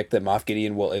also predict that Moff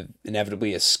Gideon will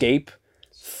inevitably escape.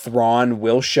 Thrawn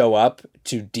will show up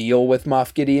to deal with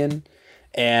Moff Gideon.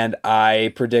 And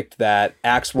I predict that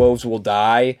Axe Woves will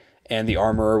die and the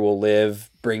Armorer will live,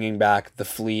 bringing back the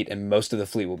fleet, and most of the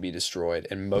fleet will be destroyed,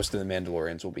 and most of the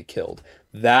Mandalorians will be killed.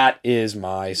 That is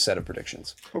my set of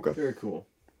predictions. Okay. Very cool.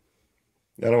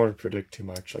 I don't want to predict too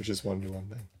much. I just want to do one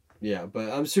thing. Yeah,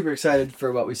 but I'm super excited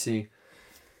for what we see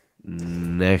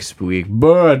next week.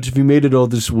 But if you made it all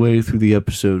this way through the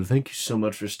episode, thank you so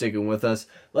much for sticking with us.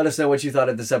 Let us know what you thought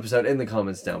of this episode in the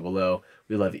comments down below.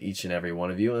 We love each and every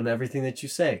one of you and everything that you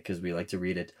say because we like to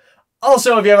read it.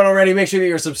 Also, if you haven't already, make sure that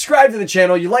you're subscribed to the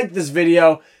channel, you like this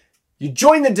video, you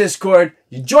join the Discord,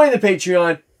 you join the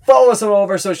Patreon, follow us on all of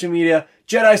our social media.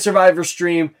 Jedi Survivor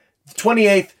stream, the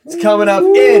 28th, it's coming up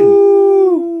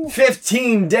in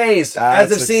 15 days.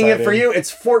 That's As of seeing it for exciting. you, it's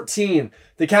 14.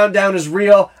 The countdown is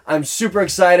real. I'm super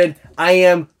excited. I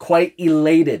am quite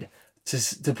elated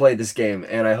to play this game,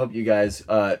 and I hope you guys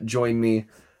join me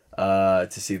to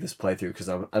see this playthrough because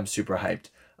I'm super hyped.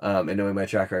 And knowing my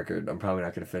track record, I'm probably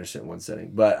not going to finish it in one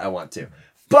sitting, but I want to.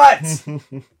 But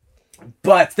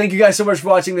thank you guys so much for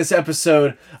watching this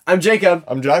episode. I'm Jacob.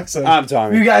 I'm Jackson. I'm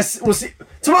Tommy. You guys, we'll see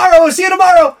tomorrow. We'll see you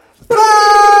tomorrow.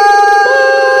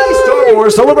 Bye.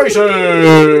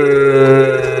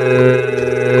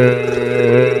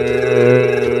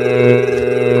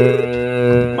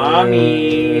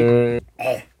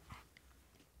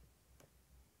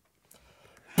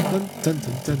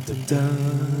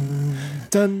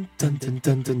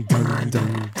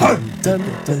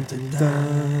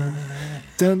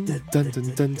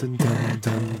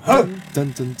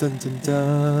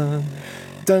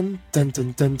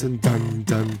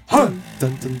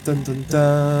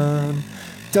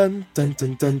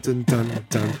 dun dun dun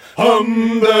dun.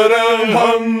 Hum da da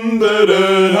hum da da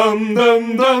hum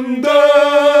dum dum da.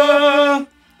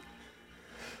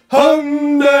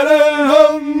 Hum da da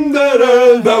hum da da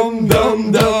dum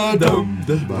dum da dum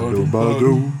da ba do ba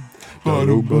do ba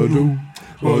do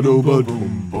ba do ba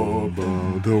dum ba ba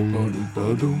dum ba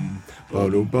dum ba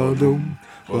do ba dum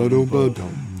ba do ba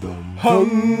dum dum. Hum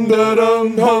da dum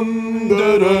hum da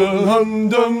da hum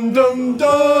dum dum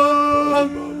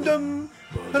dum dum.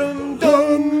 Hum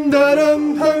dum da dum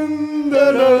hum da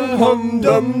da hum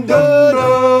dum da da.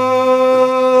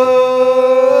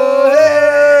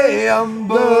 Hey, I'm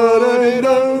da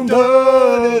dum da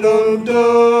dum da.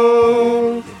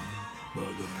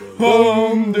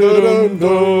 Hum da dum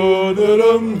da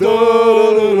dum da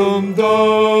dum da.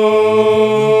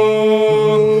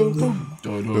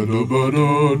 Da da ba da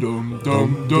dum dum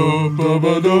da ba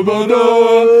ba da ba da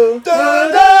da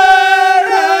da.